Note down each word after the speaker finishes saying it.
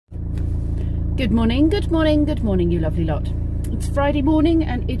Good morning, good morning, good morning, you lovely lot. It's Friday morning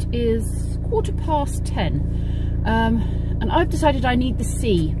and it is 10:15. And I've decided I need the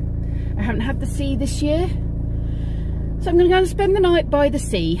sea. I haven't had the sea this year, so I'm going to go and spend the night by the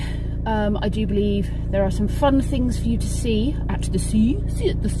sea. I do believe there are some fun things for you to see at the sea.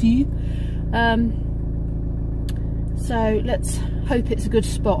 So let's hope it's a good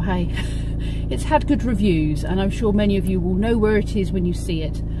spot, hey? It's had good reviews and I'm sure many of you will know where it is when you see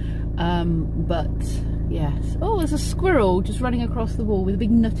it. But yes. Oh, there's a squirrel just running across the wall with a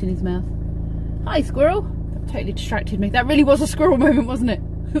big nut in his mouth. Hi, squirrel. That totally distracted me. That really was a squirrel moment, wasn't it?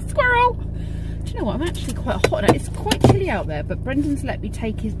 Squirrel! Do you know what? I'm actually quite hot now. It's quite chilly out there, but Brendan's let me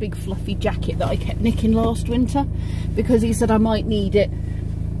take his big fluffy jacket that I kept nicking last winter because he said I might need it.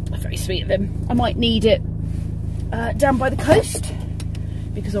 Very sweet of him. I might need it down by the coast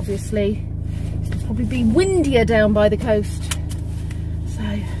because obviously it'll probably be windier down by the coast. So,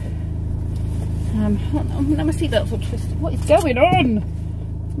 my seatbelt's all twisted. What is going on?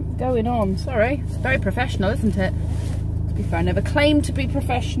 What's going on? Sorry. It's very professional, isn't it? To be fair, I never claimed to be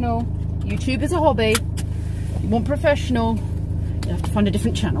professional. YouTube is a hobby. If you want professional, you have to find a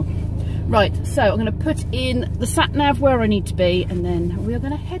different channel. Right, so I'm going to put in the sat nav where I need to be and then we are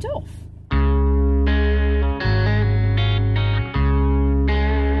going to head off.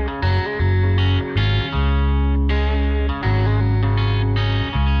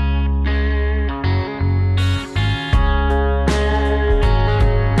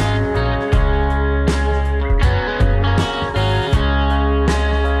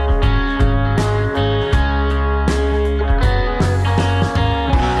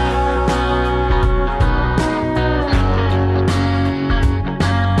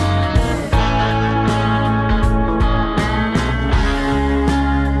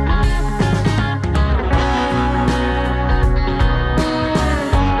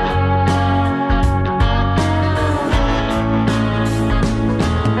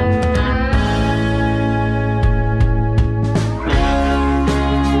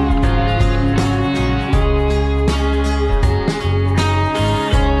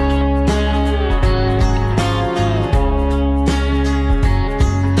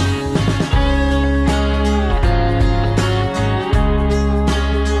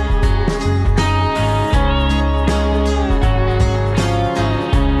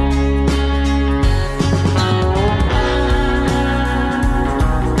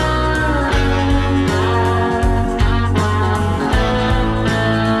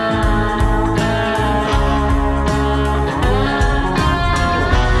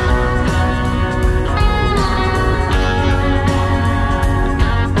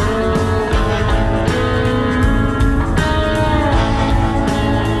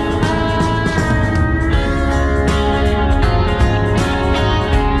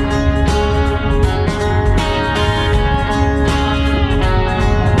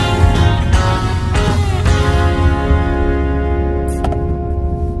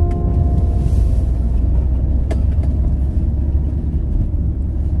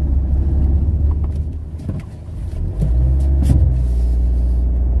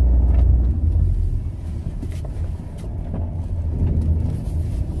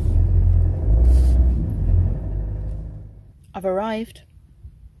 I've arrived.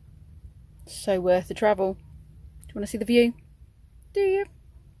 So worth the travel. Do you want to see the view? Do you?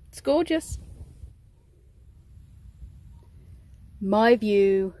 It's gorgeous. My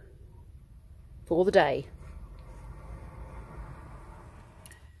view for the day.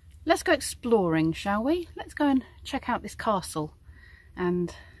 Let's go exploring, shall we? Let's go and check out this castle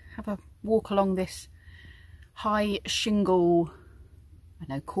and have a walk along this high shingle, I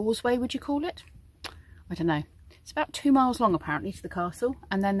don't know, causeway would you call it? I don't know. It's about 2 miles long apparently to the castle,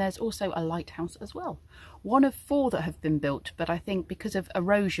 and then there's also a lighthouse as well. One of 4 that have been built, but I think because of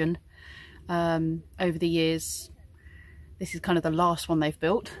erosion over the years, this is kind of the last one they've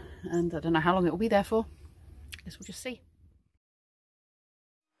built, and I don't know how long it will be there for. I guess we'll just see.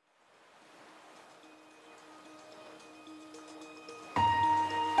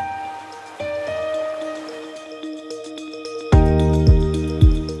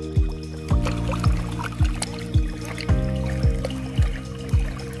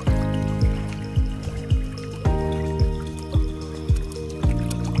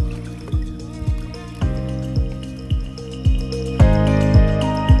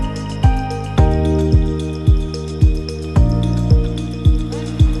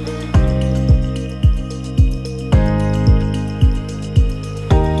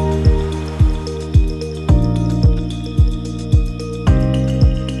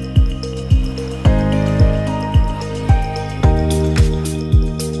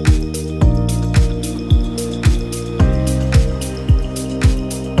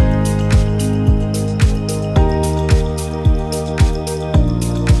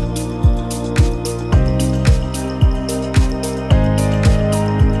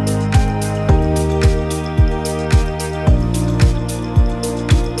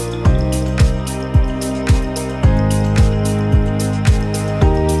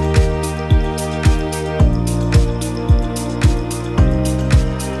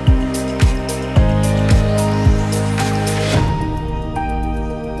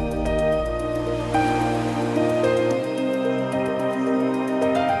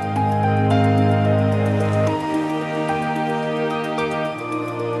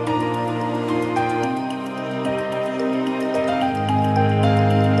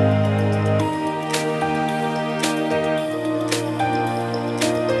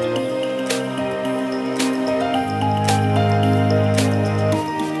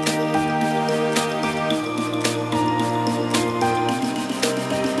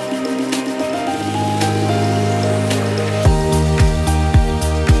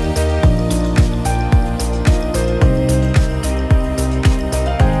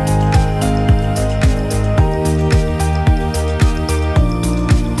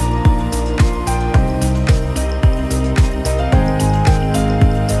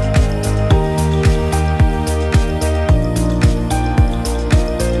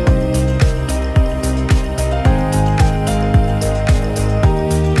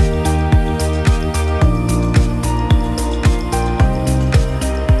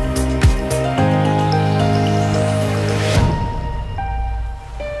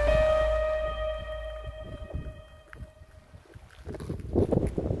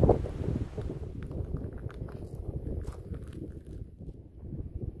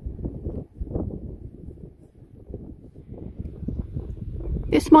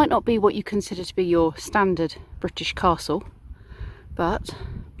 This might not be what you consider to be your standard British castle, but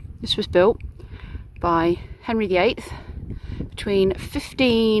this was built by Henry VIII between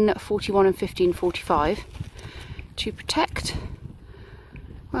 1541 and 1545 to protect,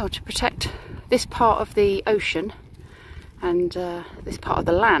 well, this part of the ocean and this part of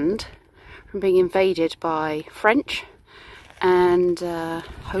the land from being invaded by French and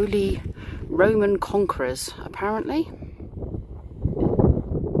Holy Roman conquerors, apparently.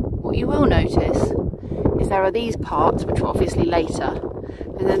 What you will notice is there are these parts, which were obviously later,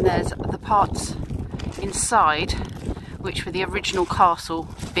 and then there's the parts inside, which were the original castle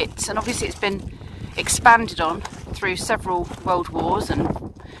bits, and obviously it's been expanded on through several world wars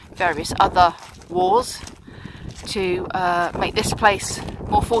and various other wars to make this place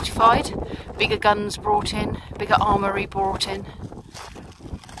more fortified, bigger guns brought in, bigger armoury brought in.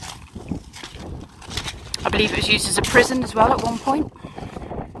 I believe it was used as a prison as well at one point.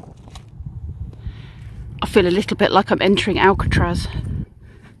 I feel a little bit like I'm entering Alcatraz.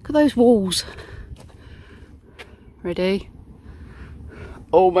 Look at those walls. Ready?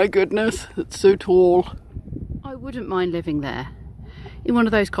 Oh my goodness, it's so tall. I wouldn't mind living there, in one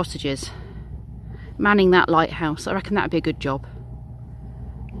of those cottages, manning that lighthouse. I reckon that'd be a good job.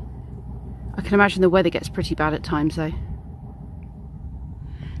 I can imagine the weather gets pretty bad at times though.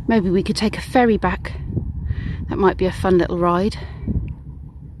 Maybe we could take a ferry back. That might be a fun little ride.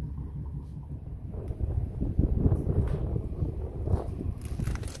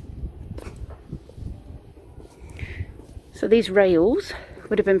 So these rails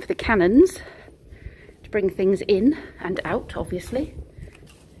would have been for the cannons to bring things in and out, obviously.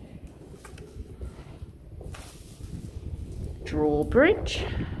 Drawbridge.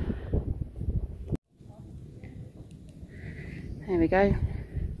 There we go.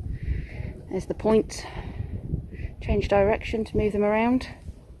 There's the point. Change direction to move them around.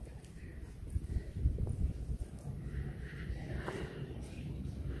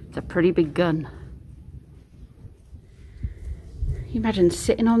 It's a pretty big gun. You imagine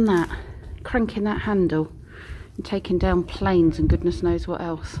sitting on that, cranking that handle and taking down planes and goodness knows what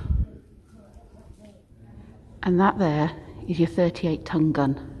else. And that there is your 38-ton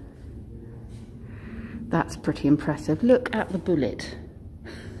gun. That's pretty impressive. Look at the bullet.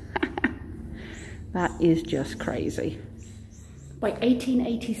 That is just crazy. By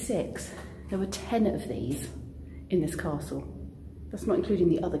 1886, there were 10 of these in this castle. That's not including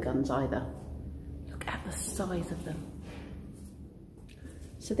the other guns either. Look at the size of them.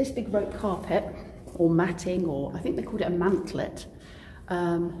 So this big rope carpet, or matting, or I think they called it a mantlet,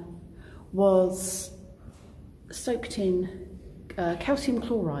 was soaked in calcium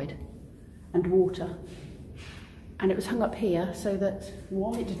chloride and water. And it was hung up here so that,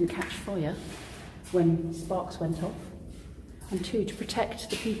 one, it didn't catch fire when sparks went off, and two, to protect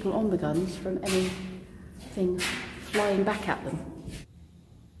the people on the guns from anything flying back at them.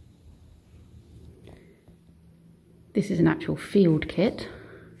 This is an actual field kit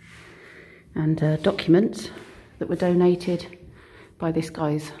and documents that were donated by this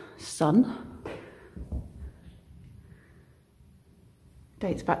guy's son.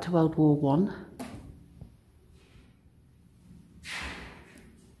 Dates back to World War I.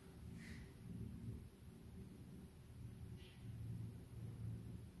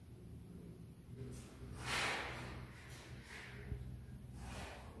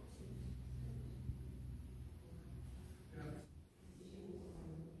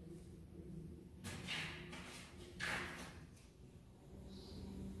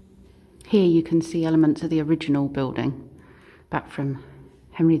 Here you can see elements of the original building, back from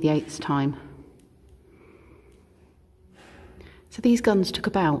Henry VIII's time. So these guns took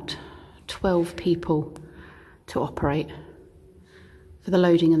about 12 people to operate for the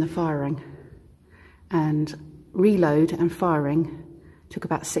loading and the firing, and reload and firing took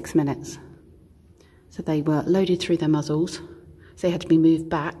about 6 minutes. So they were loaded through their muzzles, so they had to be moved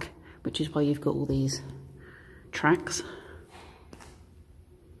back, which is why you've got all these tracks,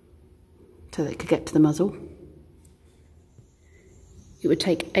 so they could get to the muzzle. It would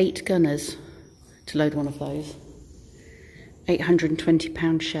take 8 gunners to load one of those.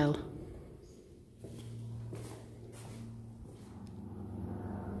 820-pound shell.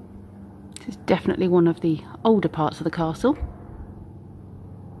 This is definitely one of the older parts of the castle.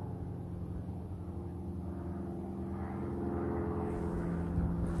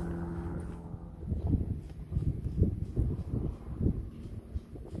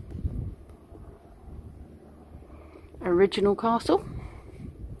 Original castle.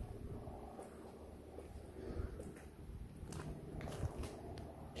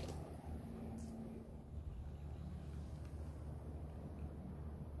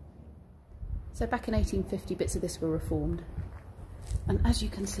 So back in 1850 bits of this were reformed, and as you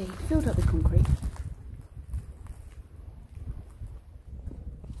can see, filled up with concrete.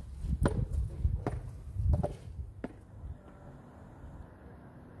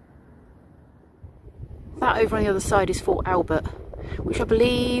 That over on the other side is Fort Albert, which I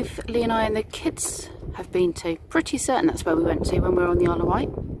believe Lee and I and the kids have been to. Pretty certain that's where we went to when we were on the Isle of Wight.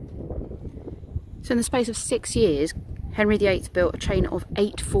 So in the space of 6 years, Henry VIII built a chain of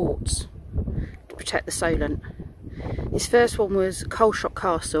 8 forts to protect the Solent. His first one was Hurst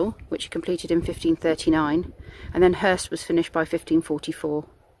Castle, which he completed in 1539, and then Hurst was finished by 1544.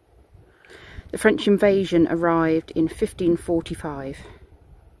 The French invasion arrived in 1545,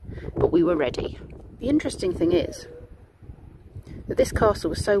 but we were ready. The interesting thing is that this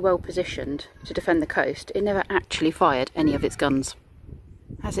castle was so well positioned to defend the coast, it never actually fired any of its guns.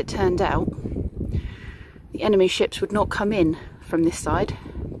 As it turned out, the enemy ships would not come in from this side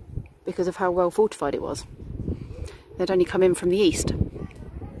because of how well fortified it was. They'd only come in from the east.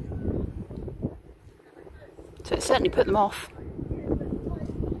 So it certainly put them off.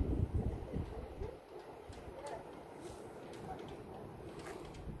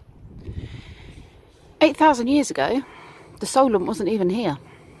 "8,000 years ago, the Solent wasn't even here.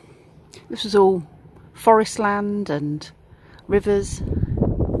 This was all forest land and rivers.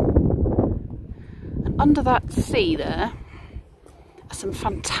 And under that sea there are some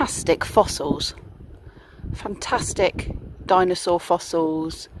fantastic fossils. Fantastic dinosaur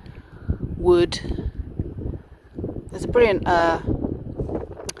fossils, wood. There's a brilliant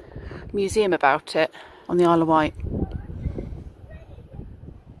museum about it on the Isle of Wight.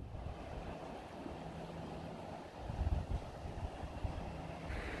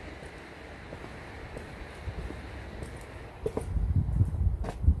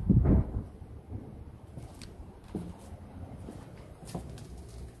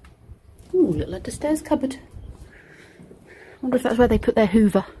 Ooh, little under-stairs cupboard. Wonder if that's where they put their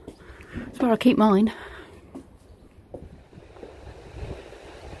Hoover. That's where I keep mine.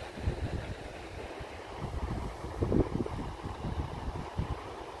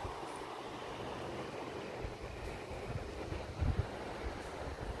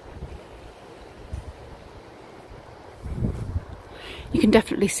 You can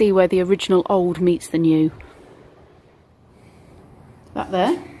definitely see where the original old meets the new. That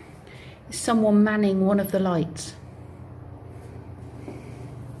there is someone manning one of the lights.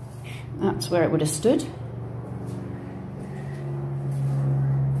 That's where it would have stood.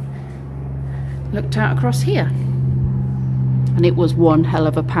 Looked out across here. And it was one hell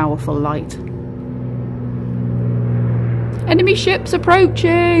of a powerful light. Enemy ships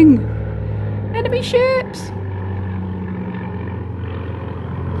approaching! Enemy ships!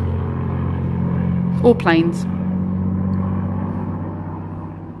 Or planes.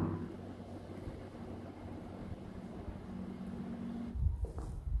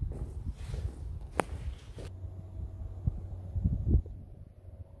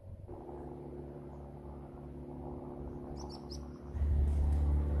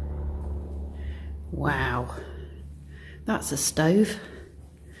 Wow, that's a stove.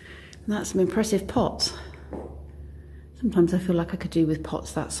 That's some impressive pots. Sometimes I feel like I could do with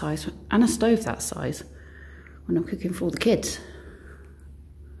pots that size and a stove that size when I'm cooking for all the kids.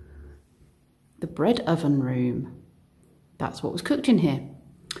 The bread oven room. That's what was cooked in here.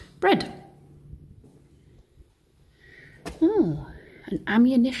 Bread. Oh, an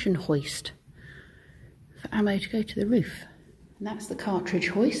ammunition hoist for ammo to go to the roof. And that's the cartridge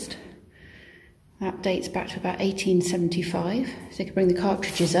hoist. That dates back to about 1875, so you could bring the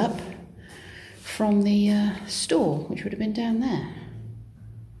cartridges up from the store, which would have been down there.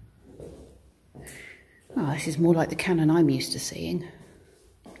 Oh, this is more like the cannon I'm used to seeing.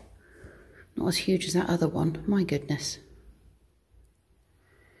 Not as huge as that other one, my goodness.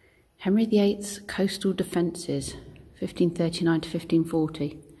 Henry VIII's coastal defences, 1539 to 1540.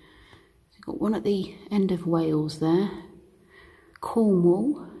 So you've got one at the end of Wales there.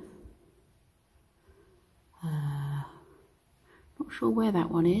 Cornwall. Not sure where that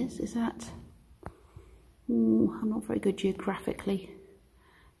one is. Is that? Ooh, I'm not very good geographically.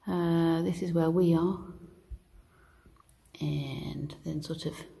 This is where we are. And then sort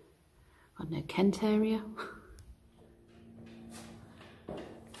of, I don't know, Kent area.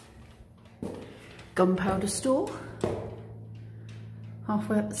 Gunpowder store.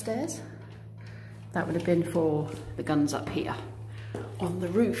 Halfway up the stairs. That would have been for the guns up here on the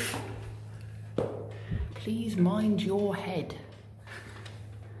roof. Please mind your head.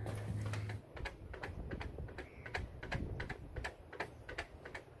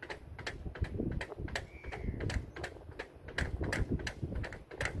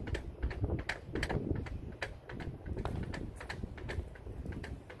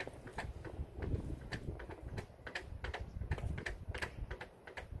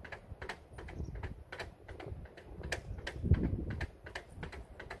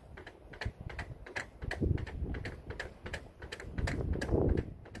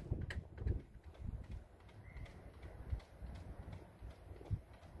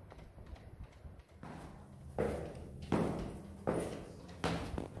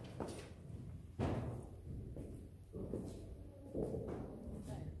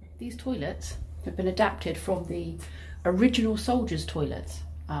 These toilets have been adapted from the original soldiers' toilets,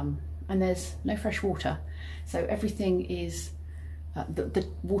 and there's no fresh water, so everything is the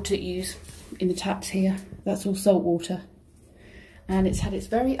water you use in the taps here, that's all salt water, and it's had its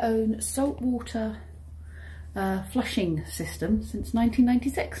very own salt water flushing system since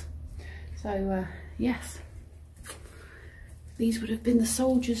 1996. So yes, these would have been the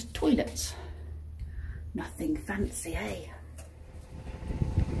soldiers' toilets. Nothing fancy, eh?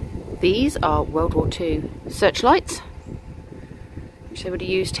 These are World War II searchlights, which they would have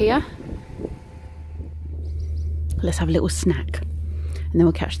used here. Let's have a little snack and then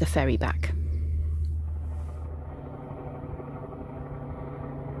we'll catch the ferry back.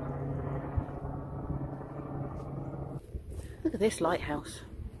 Look at this lighthouse.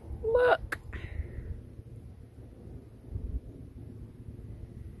 Look!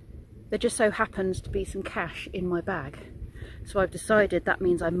 There just so happens to be some cash in my bag. So I've decided that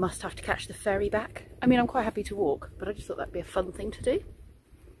means I must have to catch the ferry back. I mean, I'm quite happy to walk, but I just thought that'd be a fun thing to do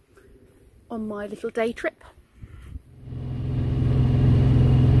on my little day trip.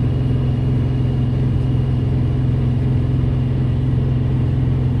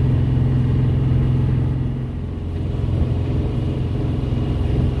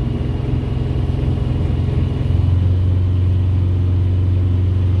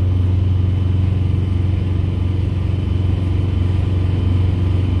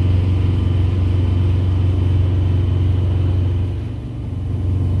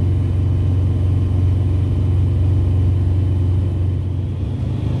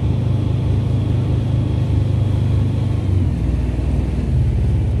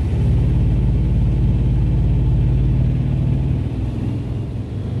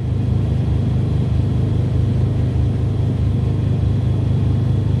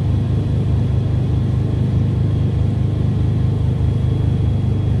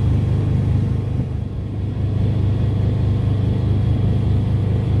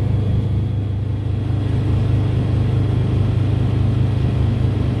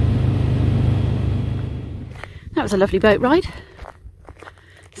 That was a lovely boat ride.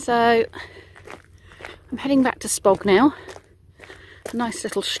 So I'm heading back to Spog now. A nice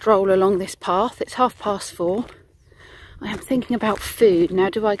little stroll along this path. It's 4:30. I am thinking about food. Now,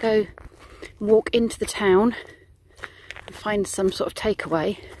 do I go walk into the town and find some sort of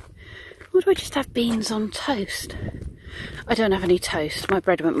takeaway? Or do I just have beans on toast? I don't have any toast. My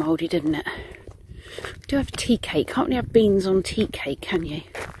bread went mouldy, didn't it? I do have a tea cake. Can't really have beans on tea cake, can you?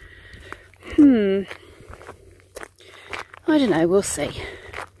 I don't know, we'll see.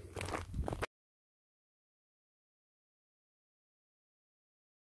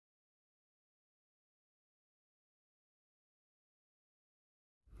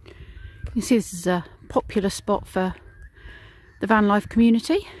 You can see this is a popular spot for the van life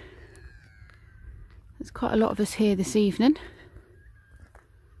community. There's quite a lot of us here this evening.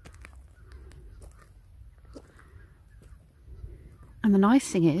 And the nice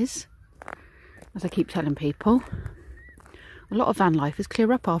thing is, as I keep telling people, a lot of van lifers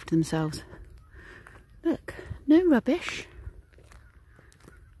clear up after themselves. Look, no rubbish.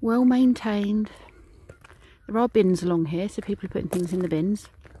 Well maintained. There are bins along here, so people are putting things in the bins.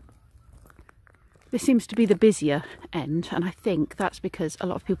 This seems to be the busier end, and I think that's because a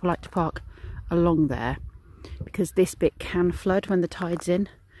lot of people like to park along there, because this bit can flood when the tide's in.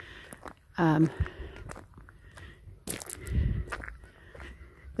 There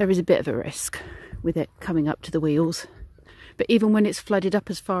is a bit of a risk with it coming up to the wheels. But even when it's flooded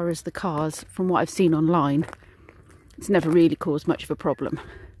up as far as the cars, from what I've seen online, it's never really caused much of a problem.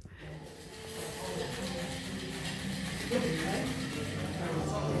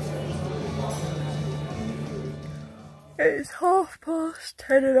 It's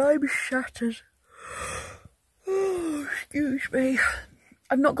 10:30 and I'm shattered. Oh, excuse me.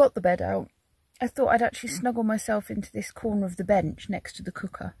 I've not got the bed out. I thought I'd actually snuggle myself into this corner of the bench next to the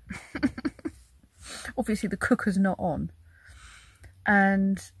cooker. Obviously the cooker's not on.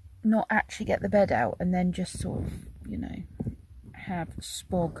 And not actually get the bed out and then just sort of, you know, have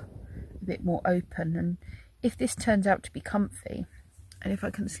Spog a bit more open. And if this turns out to be comfy, and if I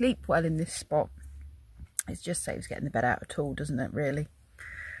can sleep well in this spot, it just saves getting the bed out at all, doesn't it, really?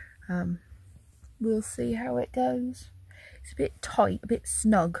 We'll see how it goes. It's a bit tight, a bit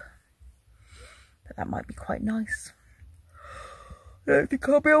snug, but that might be quite nice. I don't think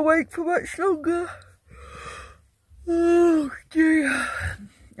I'll be awake for much longer. Oh dear.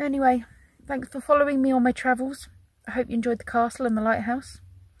 Anyway, thanks for following me on my travels. I hope you enjoyed the castle and the lighthouse,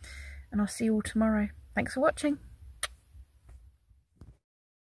 and I'll see you all tomorrow. Thanks for watching.